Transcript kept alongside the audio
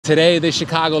Today, this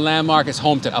Chicago landmark is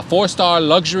home to a 4-star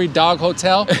luxury dog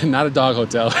hotel. Not a dog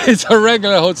hotel, it's a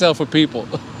regular hotel for people.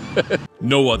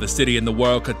 No other city in the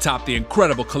world could top the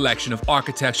incredible collection of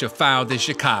architecture found in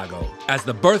Chicago. As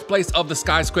the birthplace of the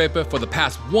skyscraper, for the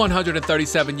past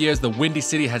 137 years, the Windy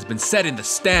City has been setting the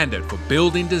standard for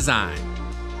building design.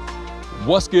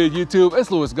 What's good, YouTube?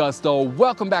 It's Louis Gusto.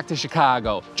 Welcome back to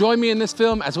Chicago. Join me in this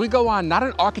film as we go on not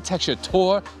an architecture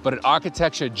tour, but an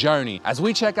architecture journey as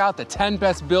we check out the 10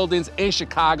 best buildings in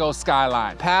Chicago's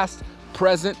skyline, past,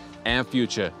 present, and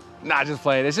future. Not just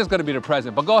playing, it's just gonna be the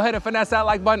present. But go ahead and finesse that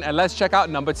like button and let's check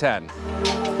out number 10.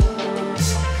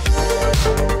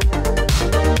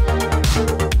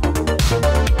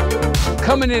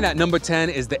 Coming in at number 10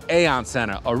 is the Aon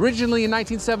Center. Originally in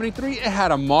 1973, it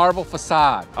had a marble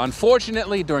facade.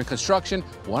 Unfortunately, during construction,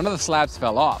 one of the slabs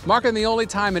fell off, marking the only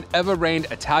time it ever rained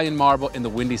Italian marble in the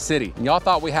Windy City. And y'all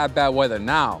thought we had bad weather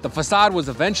now. The facade was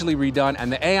eventually redone, and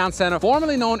the Aon Center,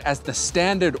 formerly known as the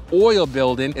Standard Oil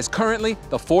Building, is currently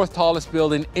the 4th tallest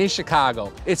building in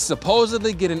Chicago. It's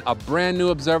supposedly getting a brand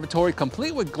new observatory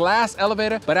complete with glass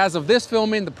elevator, but as of this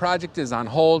filming, the project is on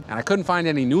hold, and I couldn't find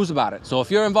any news about it. So if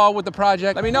you're involved with the project,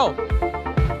 let me know.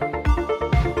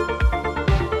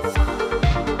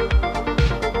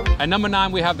 At number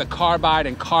 9, we have the Carbide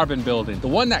and Carbon building, the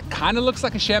one that kind of looks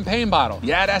like a champagne bottle.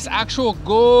 Yeah, that's actual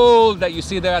gold that you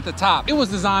see there at the top. It was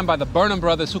designed by the Burnham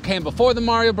brothers, who came before the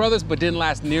Mario brothers but didn't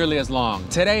last nearly as long.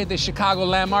 Today, the Chicago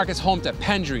landmark is home to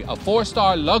Pendry, a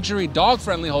 4-star luxury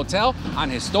dog-friendly hotel on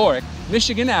historic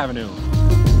Michigan Avenue.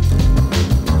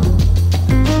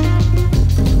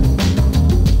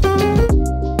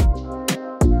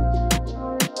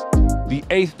 The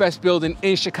 8th best building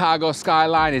in Chicago's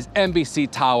skyline is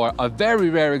NBC Tower, a very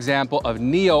rare example of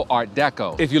neo-Art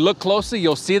Deco. If you look closely,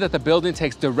 you'll see that the building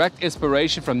takes direct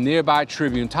inspiration from nearby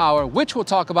Tribune Tower, which we'll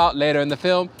talk about later in the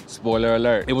film. Spoiler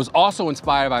alert. It was also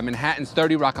inspired by Manhattan's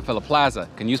 30 Rockefeller Plaza.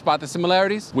 Can you spot the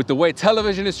similarities? With the way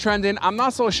television is trending, I'm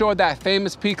not so sure that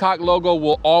famous peacock logo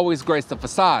will always grace the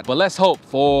facade, but let's hope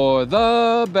for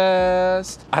the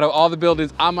best. Out of all the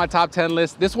buildings on my top 10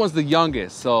 list, this one's the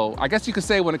youngest, so I guess you could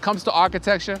say when it comes to architecture,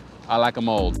 I like them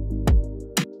old.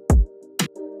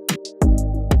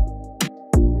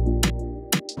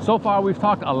 So far, we've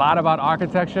talked a lot about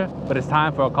architecture, but it's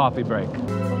time for a coffee break.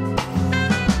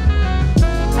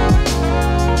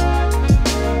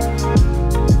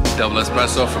 Double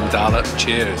espresso from Dollar.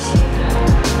 Cheers.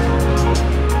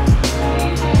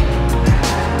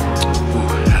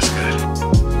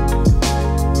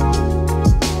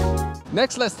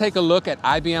 Next, let's take a look at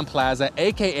IBM Plaza,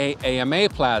 aka AMA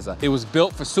Plaza. It was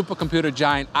built for supercomputer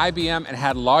giant IBM and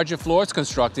had larger floors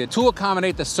constructed to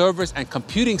accommodate the servers and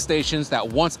computing stations that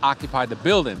once occupied the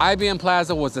building. IBM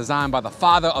Plaza was designed by the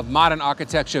father of modern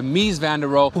architecture, Mies van der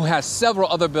Rohe, who has several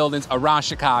other buildings around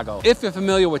Chicago. If you're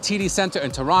familiar with TD Center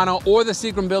in Toronto or the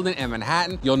Seagram building in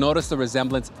Manhattan, you'll notice the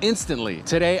resemblance instantly.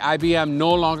 Today, IBM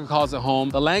no longer calls it home.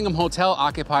 The Langham Hotel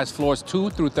occupies floors 2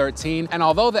 through 13, and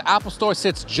although the Apple Store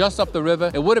sits just up the river,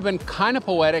 it would have been kind of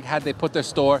poetic had they put their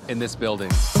store in this building.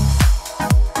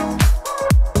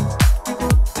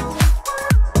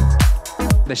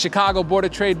 The Chicago Board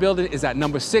of Trade building is at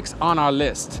number 6 on our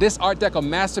list. This Art Deco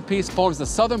masterpiece forms the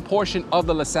southern portion of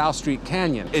the LaSalle Street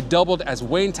Canyon. It doubled as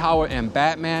Wayne Tower and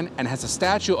Batman and has a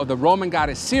statue of the Roman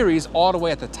goddess Ceres all the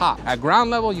way at the top. At ground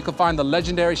level, you can find the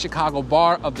legendary Chicago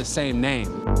bar of the same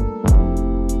name.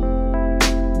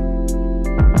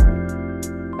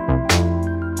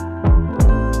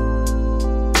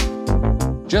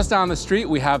 Just down the street,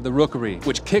 we have the Rookery,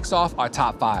 which kicks off our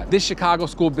top 5. This Chicago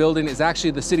school building is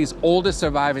actually the city's oldest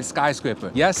surviving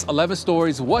skyscraper. Yes, 11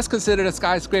 stories, was considered a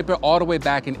skyscraper all the way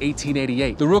back in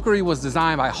 1888. The Rookery was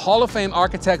designed by Hall of Fame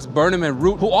architects Burnham and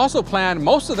Root, who also planned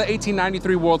most of the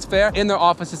 1893 World's Fair in their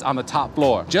offices on the top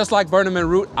floor. Just like Burnham and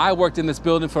Root, I worked in this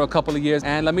building for a couple of years,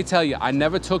 and let me tell you, I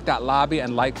never took that lobby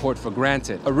and light court for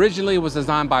granted. Originally, it was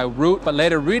designed by Root, but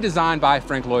later redesigned by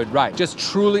Frank Lloyd Wright. Just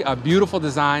truly a beautiful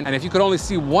design, and if you could only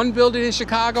see one building in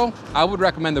Chicago, I would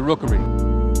recommend the Rookery.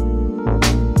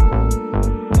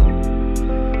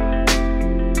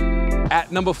 At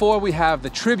number 4, we have the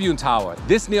Tribune Tower.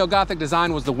 This neo-Gothic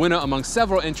design was the winner among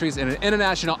several entries in an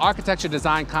international architecture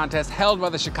design contest held by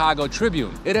the Chicago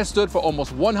Tribune. It has stood for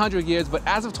almost 100 years, but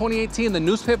as of 2018, the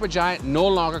newspaper giant no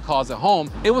longer calls it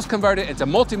home. It was converted into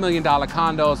multi-million-dollar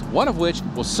condos, one of which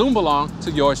will soon belong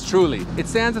to yours truly. It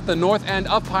stands at the north end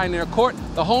of Pioneer Court,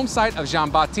 the home site of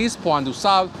Jean-Baptiste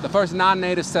Point-du-Sable, the first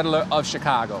non-native settler of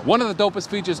Chicago. One of the dopest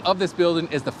features of this building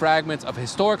is the fragments of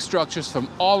historic structures from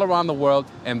all around the world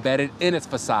embedded in its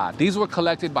facade. These were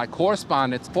collected by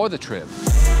correspondents for the trip.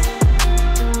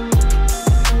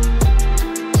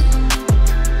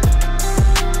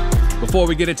 Before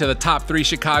we get into the top 3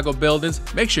 Chicago buildings,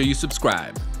 make sure you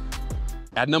subscribe.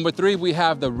 At number 3, we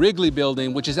have the Wrigley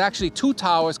Building, which is actually 2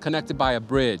 towers connected by a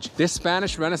bridge. This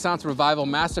Spanish Renaissance Revival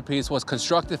masterpiece was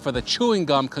constructed for the chewing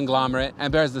gum conglomerate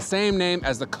and bears the same name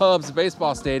as the Cubs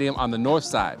baseball stadium on the north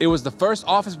side. It was the first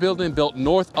office building built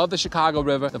north of the Chicago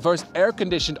River, the first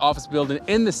air-conditioned office building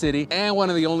in the city, and one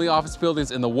of the only office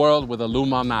buildings in the world with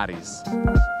Illuminatis.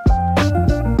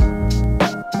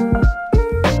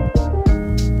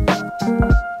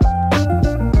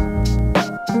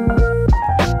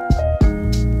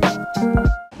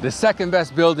 The second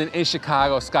best building in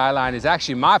Chicago, Skyline, is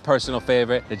actually my personal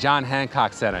favorite, the John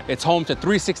Hancock Center. It's home to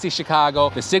 360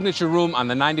 Chicago, the Signature Room on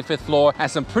the 95th floor, and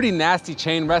some pretty nasty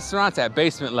chain restaurants at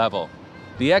basement level.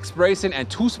 The X-bracing and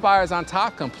 2 spires on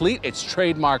top complete its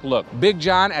trademark look. Big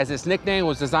John, as its nickname,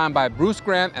 was designed by Bruce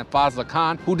Graham and Fazla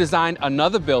Khan, who designed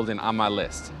another building on my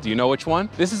list. Do you know which one?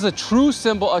 This is a true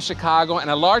symbol of Chicago, and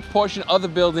a large portion of the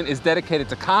building is dedicated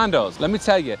to condos. Let me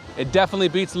tell you, it definitely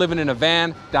beats living in a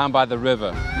van down by the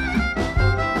river.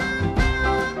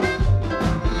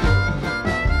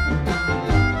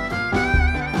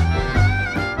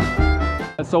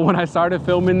 So when I started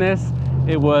filming this,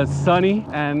 it was sunny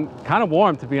and kind of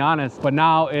warm, to be honest, but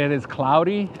now it is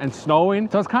cloudy and snowing.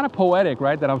 So it's kind of poetic,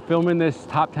 right? That I'm filming this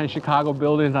top 10 Chicago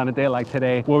buildings on a day like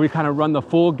today, where we kind of run the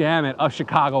full gamut of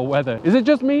Chicago weather. Is it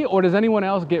just me, or does anyone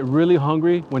else get really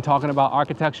hungry when talking about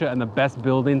architecture and the best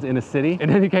buildings in a city?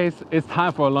 In any case, it's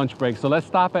time for a lunch break. So let's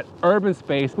stop at Urban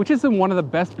Space, which is in one of the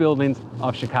best buildings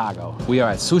of Chicago. We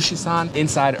are at Sushi-san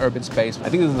inside Urban Space. I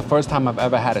think this is the first time I've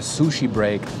ever had a sushi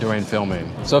break during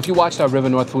filming. So if you watched our River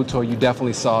North food tour, you definitely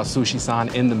saw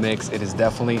Sushi-san in the mix. It is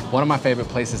definitely one of my favorite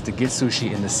places to get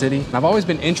sushi in the city. And I've always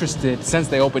been interested, since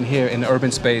they opened here in the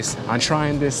Urban Space, on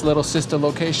trying this little sister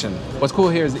location. What's cool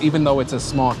here is even though it's a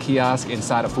small kiosk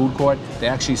inside a food court, they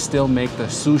actually still make the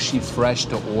sushi fresh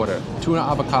to order. Tuna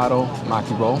avocado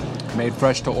maki roll, made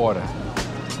fresh to order.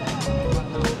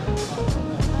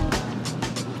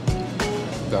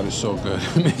 That is so good.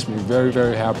 It makes me very,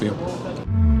 very happy.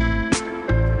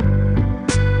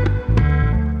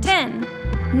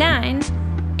 9,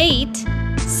 8,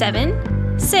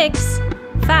 7, 6,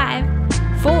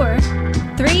 5, 4,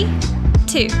 3,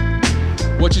 2.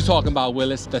 What you talking about,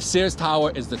 Willis? The Sears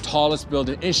Tower is the tallest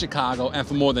building in Chicago, and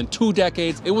for more than 2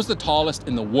 decades, it was the tallest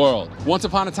in the world. Once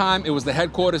upon a time, it was the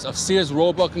headquarters of Sears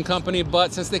Roebuck & Company,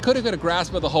 but since they couldn't get a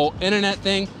grasp of the whole internet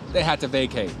thing, they had to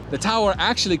vacate. The tower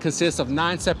actually consists of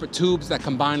 9 separate tubes that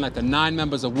combine like the 9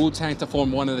 members of Wu-Tang to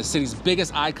form one of the city's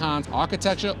biggest icons,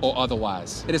 architecture or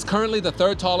otherwise. It is currently the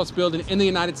 3rd tallest building in the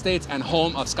United States and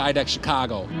home of Skydeck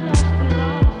Chicago.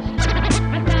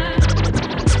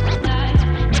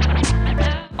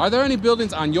 Are there any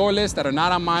buildings on your list that are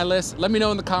not on my list? Let me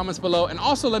know in the comments below, and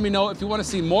also let me know if you want to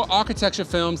see more architecture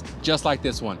films just like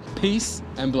this one. Peace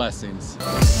and blessings.